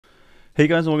Hey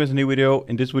guys, and welcome to a new video.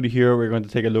 In this video here, we're going to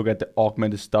take a look at the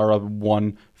Augmented Startup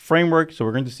 1 framework. So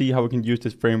we're going to see how we can use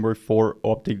this framework for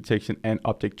object detection and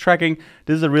object tracking.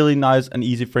 This is a really nice and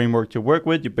easy framework to work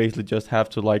with. You basically just have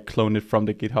to clone it from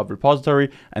the GitHub repository,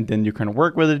 and then you can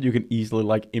work with it. You can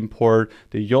easily import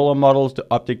the YOLO models, the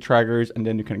object trackers, and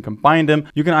then you can combine them.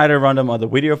 You can either run them on the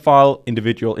video file,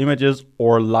 individual images,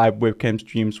 or live webcam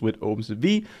streams with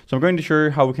OpenCV. So I'm going to show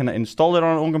you how we can install it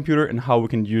on our own computer and how we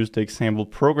can use the example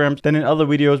programs. Then in other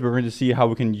videos, we're going to see how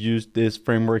we can use this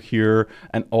framework here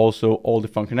and also all the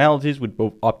functionalities with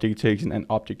both object detection and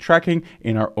object tracking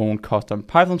in our own custom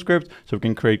Python script, so we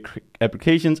can create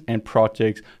applications and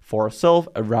projects for ourselves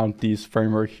around this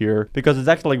framework here, because it's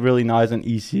actually really nice and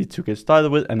easy to get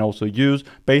started with and also use.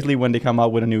 Basically, when they come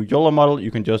out with a new YOLO model, you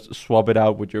can just swap it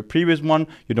out with your previous one.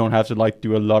 You don't have to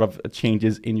do a lot of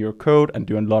changes in your code and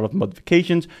do a lot of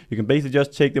modifications. You can basically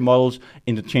just take the models,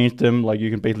 interchange them.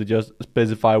 You can basically just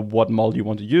specify what model you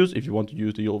want to use. If you want to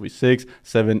use the YOLO v6,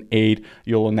 7, 8,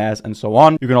 yolo-nas, and so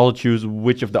on. You can also choose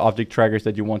which of the object trackers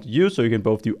that you want to use, so you can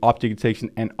both do object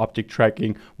detection and object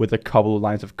tracking with a couple of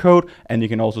lines of code. And you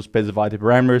can also specify the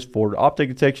parameters for the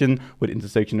object detection with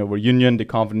intersection over union, the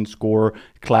confidence score,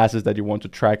 classes that you want to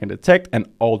track and detect, and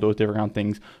all those different kind of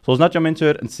things. So let's not jump into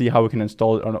it and see how we can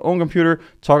install it on our own computer,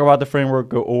 talk about the framework,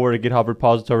 go over the GitHub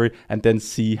repository, and then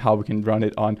see how we can run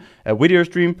it on a video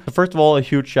stream. So first of all, a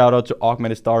huge shout out to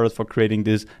Augmented Startup for creating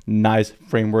this nice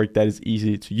framework that is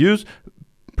easy to use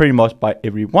pretty much by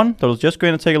everyone. So let's just go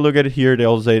ahead and take a look at it here. They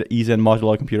also say easy and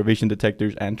modular computer vision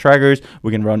detectors and trackers.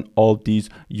 We can run all these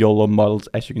YOLO models,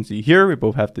 as you can see here. We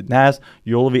both have the NAS,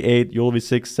 YOLO v8, YOLO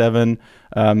v6, 7.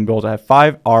 We also have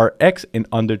 5 RX in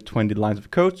under 20 lines of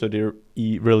code, so they're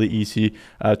really easy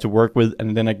to work with.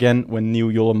 And then again, when new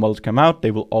YOLO models come out,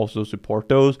 they will also support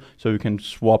those, so you can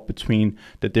swap between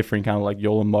the different kind of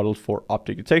YOLO models for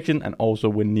object detection, and also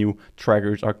when new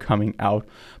trackers are coming out.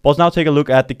 But let's now take a look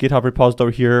at the GitHub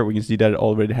repository here. We can see that it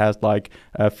already has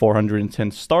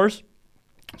 410 stars.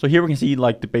 So here we can see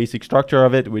the basic structure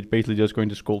of it. We're basically just going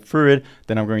to scroll through it.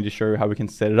 Then I'm going to show you how we can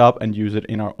set it up and use it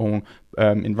in our own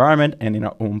environment and in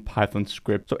our own Python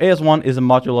script. So AS1 is a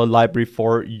modular library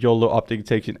for YOLO object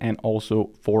detection and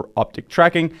also for object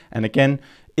tracking. And again,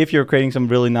 if you're creating some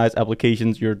really nice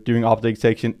applications, you're doing object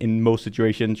detection, in most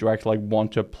situations, you actually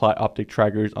want to apply object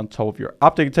trackers on top of your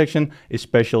object detection,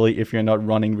 especially if you're not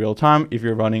running real time, if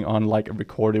you're running on a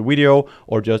recorded video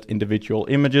or just individual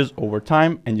images over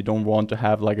time, and you don't want to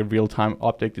have a real-time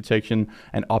object detection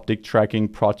and object tracking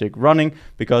project running,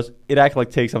 because it actually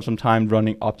takes up some time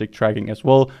running object tracking as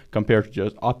well compared to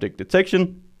just object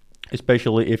detection,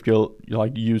 especially if you're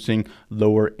using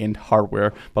lower end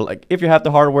hardware. But if you have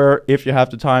the hardware, if you have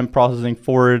the time processing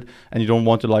for it, and you don't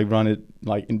want to run it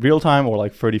in real time or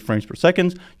 30 frames per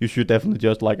second, you should definitely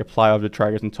just apply object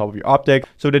trackers on top of your object.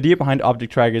 So the idea behind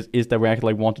object trackers is that we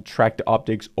actually want to track the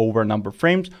objects over a number of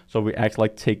frames, so we actually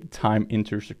take the time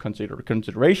into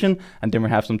consideration, and then we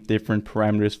have some different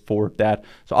parameters for that.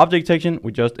 So object detection,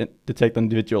 we just detect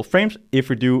individual frames. If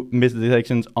we do miss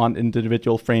detections on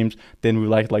individual frames, then we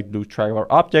lose track of our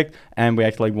object, and we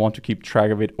actually want to keep track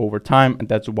of it over time, and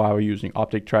that's why we're using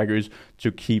object trackers,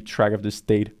 to keep track of the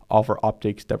state of our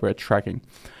objects that we're tracking.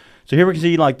 So here we can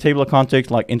see table of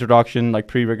contents, introduction,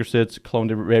 prerequisites, clone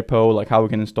the repo, how we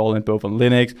can install it both on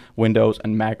Linux, Windows,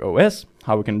 and Mac OS,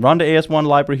 how we can run the AS1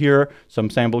 library here, some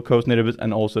sample code snippets,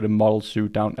 and also the model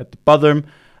suite down at the bottom.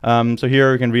 So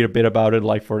here you can read a bit about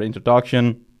it, for the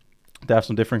introduction. They have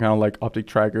some different kind of object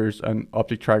trackers and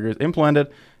object trackers implemented.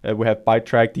 We have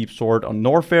ByteTrack, Deep Sort on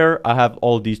Norfair. I have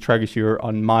all of these trackers here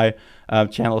on my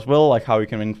channel as well, how you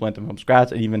can implement them from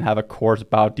scratch, and even have a course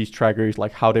about these trackers,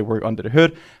 how they work under the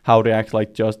hood, how they actually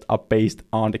just are based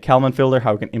on the Kalman filter,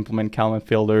 how we can implement Kalman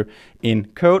filter in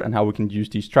code, and how we can use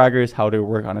these trackers, how they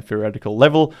work on a theoretical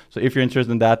level. So if you're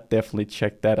interested in that, definitely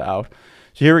check that out.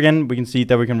 So here again, we can see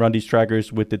that we can run these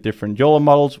trackers with the different YOLO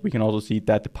models. We can also see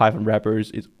that the Python wrappers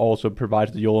is also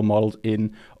provides the YOLO models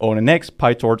in ONNX,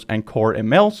 PyTorch, and Core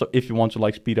ML. So if you want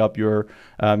to speed up your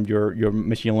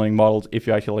machine learning models, if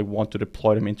you actually want to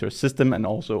deploy them into a system and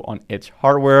also on edge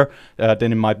hardware,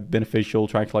 then it might be beneficial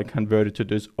to actually convert it to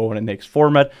this ONNX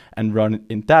format and run it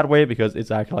in that way, because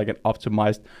it's actually an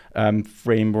optimized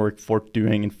framework for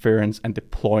doing inference and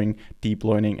deploying deep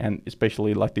learning, and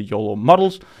especially the YOLO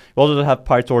models. We also have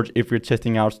PyTorch if you're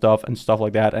testing out stuff and stuff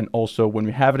like that, and also when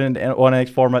we have it in the ONNX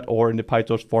format or in the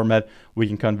PyTorch format, we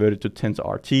can convert it to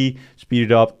TensorRT, speed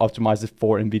it up, optimize it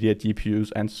for NVIDIA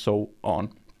GPUs, and so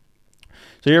on.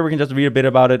 So here we can just read a bit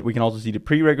about it. We can also see the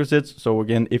prerequisites. So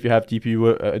again, if you have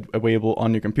GPU available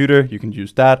on your computer, you can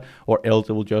use that, or else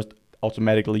it will just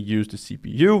automatically use the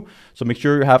CPU. So make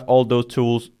sure you have all those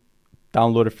tools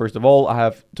download it first of all. I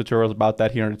have tutorials about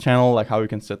that here on the channel, like how you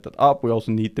can set that up. We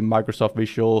also need the Microsoft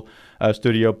Visual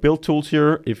Studio build tools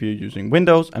here if you're using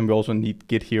Windows, and we also need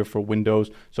Git here for Windows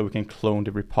so we can clone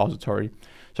the repository.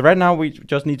 So right now we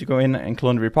just need to go in and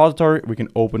clone the repository. We can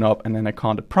open up and then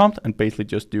icon the prompt and basically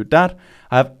just do that.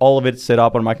 I have all of it set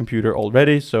up on my computer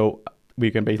already, so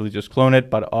we can basically just clone it,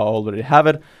 but I already have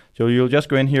it. So you'll just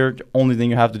go in here. The only thing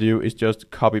you have to do is just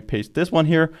copy paste this one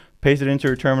here, paste it into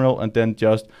your terminal, and then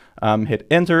just hit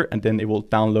enter, and then it will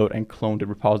download and clone the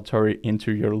repository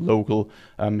into your local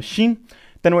machine.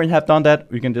 Then when you have done that,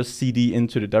 we can just cd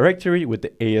into the directory with the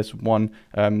AS1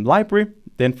 library.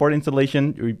 Then for the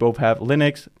installation, we both have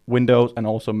Linux, Windows, and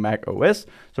also Mac OS.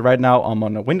 So right now I'm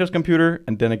on a Windows computer,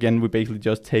 and then again, we basically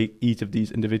just take each of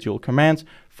these individual commands,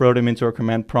 throw them into our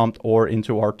command prompt or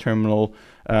into our terminal,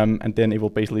 and then it will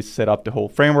basically set up the whole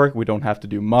framework. We don't have to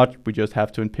do much. We just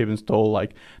have to pip install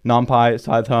like NumPy,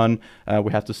 Cython.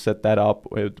 We have to set that up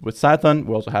with Cython.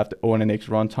 We also have the ONNX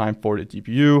runtime for the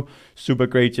GPU, super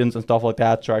gradients and stuff like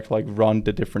that to actually like run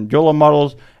the different YOLO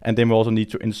models. And then we also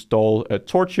need to install a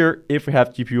Torch here. If we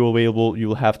have GPU available, you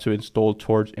will have to install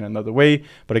Torch in another way.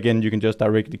 But again, you can just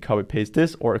directly copy paste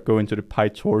this or go into the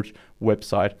PyTorch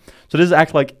website. So this is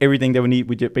actually like everything that we need.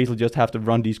 We basically just have to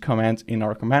run these commands in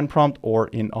our command prompt or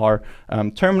in our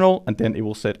terminal, and then it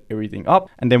will set everything up.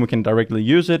 And then we can directly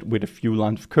use it with a few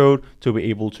lines of code to be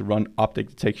able to run object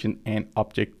detection and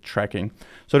object tracking.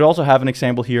 So they also have an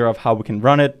example here of how we can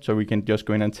run it. So we can just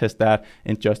go in and test that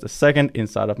in just a second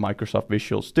inside of Microsoft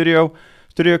Visual Studio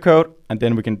code, and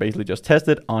then we can basically just test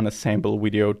it on a sample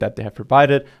video that they have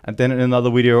provided. And then in another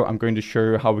video, I'm going to show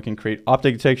you how we can create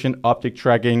object detection, object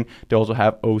tracking. They also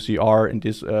have OCR in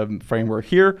this framework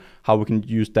here, how we can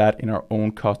use that in our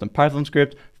own custom Python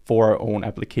script for our own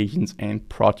applications and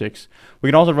projects. We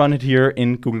can also run it here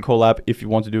in Google Colab. If you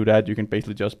want to do that, you can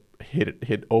basically just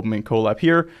hit open in Colab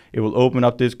here. It will open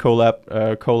up this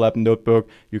Colab Notebook.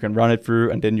 You can run it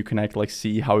through, and then you can actually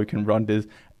see how you can run this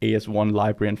AS1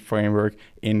 library and framework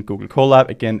in Google Colab.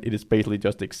 Again, it is basically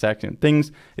just the exact same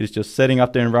things. It is just setting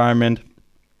up the environment,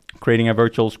 creating a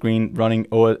virtual screen, running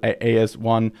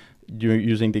AS1,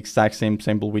 using the exact same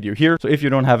sample video here. So if you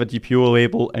don't have a GPU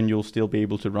available and you'll still be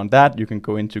able to run that, you can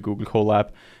go into Google Colab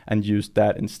and use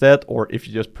that instead. Or if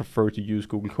you just prefer to use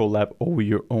Google Colab over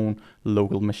your own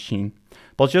local machine.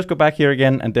 But let's just go back here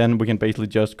again, and then we can basically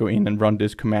just go in and run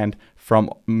this command from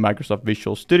Microsoft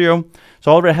Visual Studio.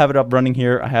 So I already have it up running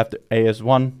here. I have the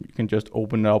AS1. You can just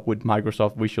open it up with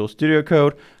Microsoft Visual Studio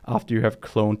Code after you have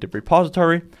cloned the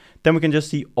repository. Then we can just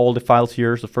see all the files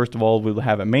here. So first of all, we'll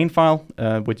have a main file,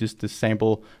 which is the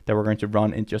sample that we're going to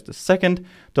run in just a second.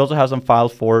 They also have some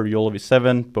files for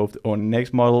YOLO-v7, both the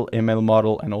ONNX model, ML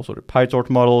model, and also the PyTorch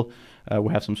model.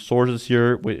 We have some sources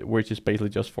here, which is basically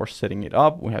just for setting it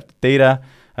up. We have the data.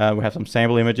 We have some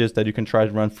sample images that you can try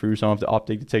to run through some of the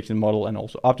object detection model and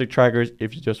also object trackers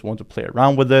if you just want to play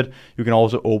around with it. You can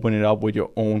also open it up with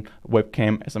your own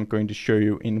webcam, as I'm going to show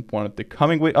you in one of the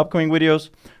upcoming videos.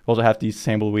 We also have these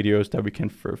sample videos that we can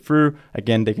refer through.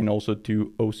 Again, they can also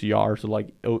do OCR, so like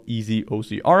easy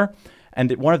OCR.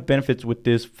 And one of the benefits with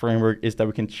this framework is that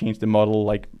we can change the model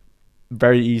like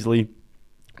very easily.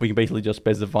 We can basically just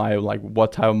specify like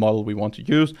what type of model we want to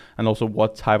use and also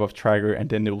what type of tracker, and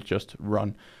then it will just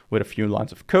run with a few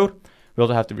lines of code. We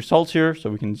also have the results here,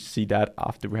 so we can see that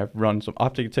after we have run some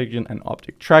object detection and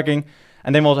object tracking.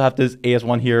 And then we also have this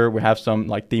AS1 here. We have some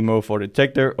like demo for the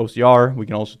detector, OCR. We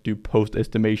can also do post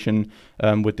estimation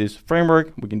with this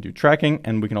framework. We can do tracking,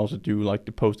 and we can also do like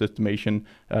the post estimation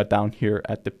down here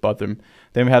at the bottom.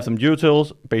 Then we have some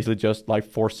utils, basically just like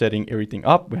for setting everything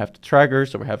up. We have the tracker,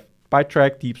 so we have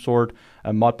ByteTrack, Deep Sort,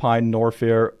 ModPy,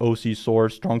 Norfair, OC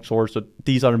Source, Strong Source. So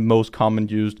these are the most common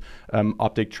used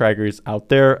object trackers out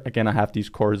there. Again, I have these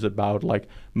courses about like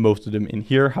most of them in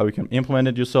here, how you can implement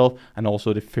it yourself, and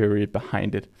also the theory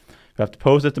behind it. We have the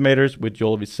post estimators with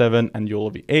YOLO-v7 and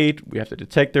YOLO-v8. We have the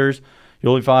detectors,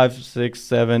 YOLO-v5, 6,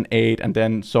 7, 8, and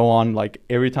then so on. Like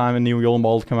every time a new YOLO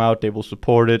model come out, they will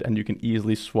support it, and you can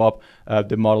easily swap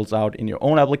the models out in your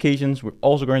own applications. We're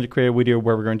also going to create a video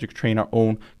where we're going to train our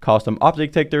own custom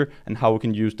object detector and how we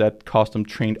can use that custom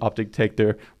trained object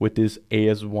detector with this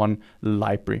AS1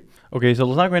 library. Okay, so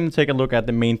let's now go ahead and take a look at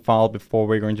the main file before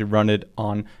we're going to run it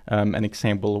on an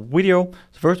example video.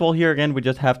 So first of all, here again, we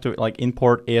just have to like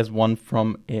import AS1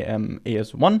 from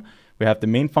AS1. we have the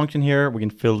main function here. We can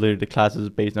filter the classes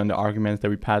based on the arguments that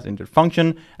we pass into the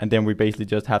function. And then we basically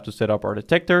just have to set up our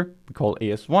detector. We call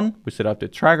AS1. We set up the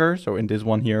tracker. So in this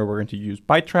one here, we're going to use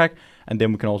byte track. And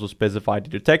then we can also specify the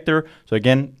detector. So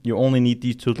again, you only need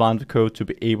these 2 lines of code to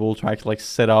be able to actually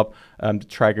set up the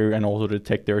tracker and also the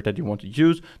detector that you want to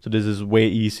use. So this is way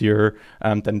easier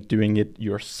than doing it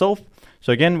yourself.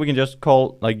 So again, we can just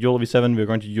call like YOLO-v7. We're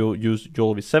going to use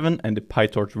YOLO-v7 and the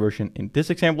PyTorch version in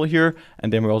this example here.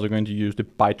 And then we're also going to use the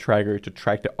byte tracker to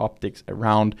track the optics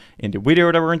around in the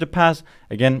video that we're going to pass.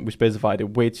 Again, we specify the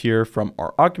weights here from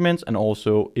our arguments, and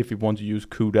also if we want to use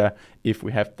CUDA, if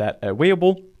we have that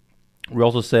available. We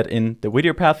also set in the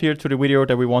video path here to the video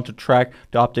that we want to track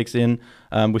the optics in.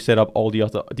 We set up all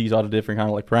these other different kind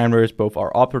of like parameters, both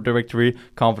our object directory,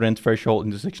 confidence threshold,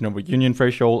 intersection over union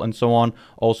threshold, and so on.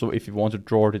 Also, if you want to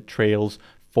draw the trails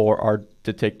for our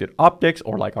detected objects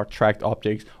or like our tracked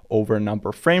objects over a number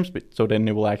of frames, so then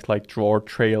it will act like draw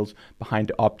trails behind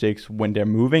the objects when they're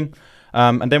moving.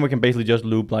 And then we can basically just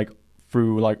loop like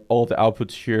through like all the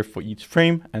outputs here for each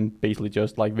frame and basically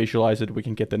just like visualize it. We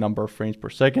can get the number of frames per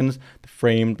second, the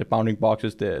frame, the bounding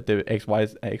boxes, the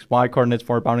XY coordinates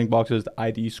for bounding boxes, the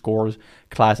ID scores,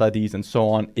 class IDs, and so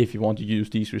on. If you want to use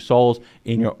these results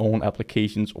in your own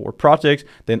applications or projects,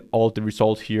 then all the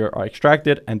results here are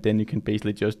extracted, and then you can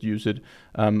basically just use it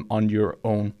on your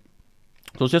own.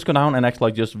 So let's just go down and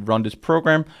actually just run this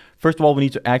program. First of all, we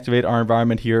need to activate our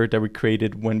environment here that we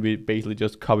created when we basically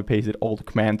just copy pasted all the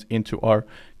commands into our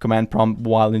command prompt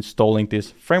while installing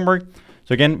this framework.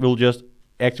 So again, we'll just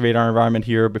activate our environment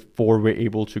here before we're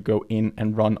able to go in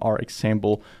and run our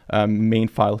example main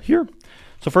file here.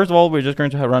 So first of all, we're just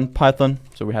going to run Python.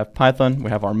 So we have Python, we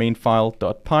have our main file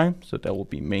 .py. So that will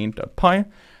be main.py.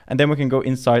 And then we can go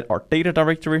inside our data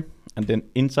directory. And then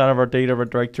inside of our data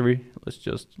directory, let's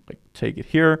just like take it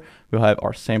here. We'll have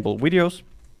our sample videos.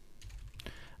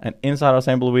 And inside our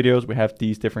sample videos, we have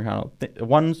these different kind of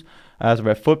ones. So we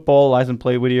have football, license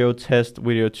plate video, test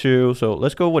video 2. So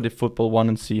let's go with the football one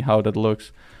and see how that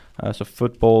looks. So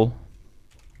football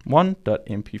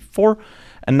 1.mp4.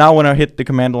 And now when I hit the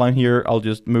command line here, I'll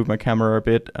just move my camera a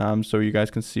bit so you guys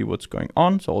can see what's going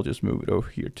on. So I'll just move it over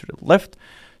here to the left.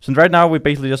 So right now we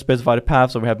basically just specify the path.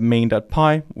 So we have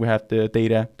main.py, we have the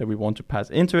data that we want to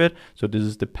pass into it. So this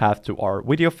is the path to our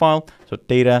video file. So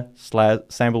data /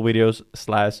 sample videos /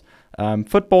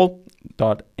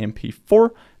 football.mp4.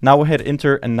 Now we hit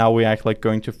enter, and now we act like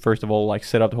going to first of all like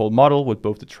set up the whole model with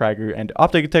both the tracker and the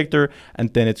object detector,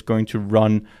 and then it's going to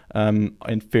run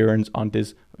inference on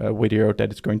this video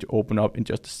that it's going to open up in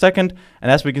just a second.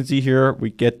 And as we can see here, we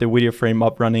get the video frame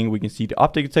up running. We can see the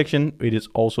object detection. It is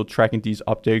also tracking these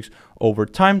objects over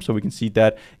time, so we can see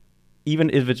that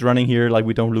even if it's running here, like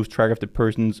we don't lose track of the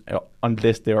persons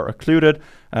unless they are occluded.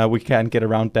 We can get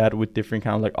around that with different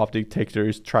kind of like object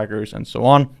detectors, trackers, and so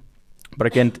on. But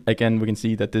again, we can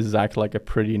see that this is actually like a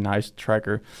pretty nice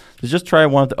tracker. Let's just try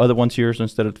one of the other ones here. So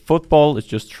instead of football, let's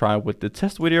just try with the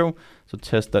test video. So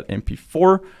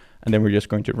test.mp4, and then we're just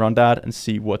going to run that and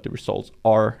see what the results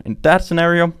are in that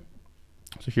scenario.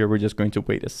 So here we're just going to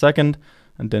wait a second,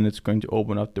 and then it's going to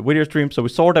open up the video stream. So we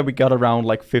saw that we got around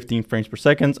like 15 frames per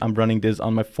second. I'm running this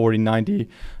on my 4090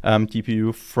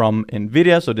 GPU from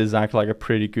NVIDIA. So this is actually like a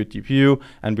pretty good GPU,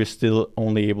 and we're still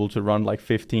only able to run like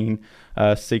 16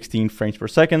 frames per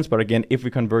second. But again, if we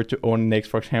convert to ONNX,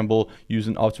 for example,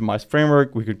 using optimized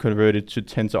framework, we could convert it to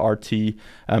TensorRT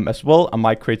as well. I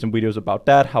might create some videos about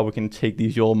that, how we can take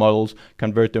these YOLO models,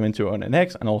 convert them into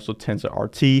ONNX and also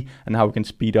TensorRT, and how we can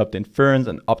speed up the inference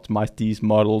and optimize these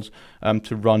models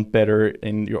to run better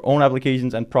in your own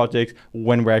applications and projects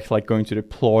when we're actually like going to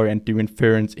deploy and do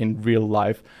inference in real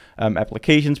life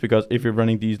applications. Because if you're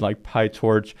running these like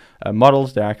PyTorch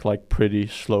models, they act like pretty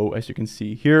slow, as you can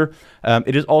see here.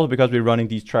 It is also because we're running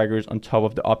these trackers on top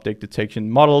of the object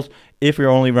detection models. If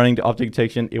you're only running the object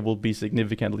detection, it will be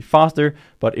significantly faster,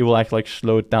 but it will act like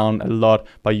slow it down a lot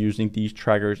by using these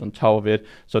trackers on top of it.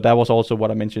 So that was also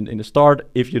what I mentioned in the start.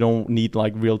 If you don't need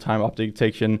like real-time object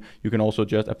detection, you can also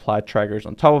just apply trackers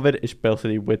on top of it,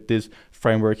 especially with this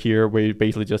framework here, where you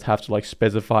basically just have to like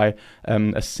specify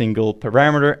a single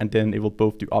parameter, and then it will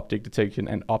both do object detection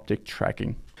and object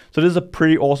tracking. So this is a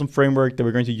pretty awesome framework that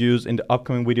we're going to use in the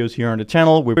upcoming videos here on the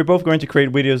channel. We're both going to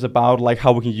create videos about like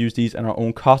how we can use these in our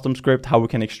own custom script, how we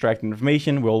can extract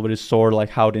information. We already saw like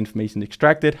how the information is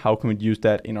extracted, how can we use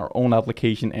that in our own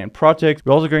application and projects.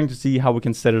 We're also going to see how we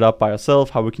can set it up by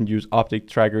ourselves, how we can use object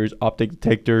trackers, object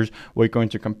detectors. We're going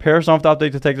to compare some of the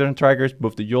object detectors and trackers,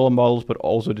 both the YOLO models, but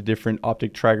also the different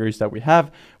object trackers that we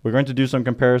have. We're going to do some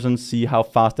comparisons, see how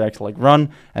fast they actually like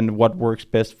run and what works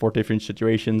best for different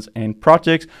situations and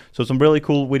projects. So some really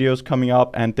cool videos coming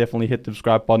up, and definitely hit the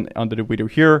subscribe button under the video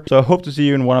here. So I hope to see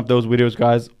you in one of those videos,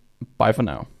 guys. Bye for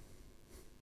now.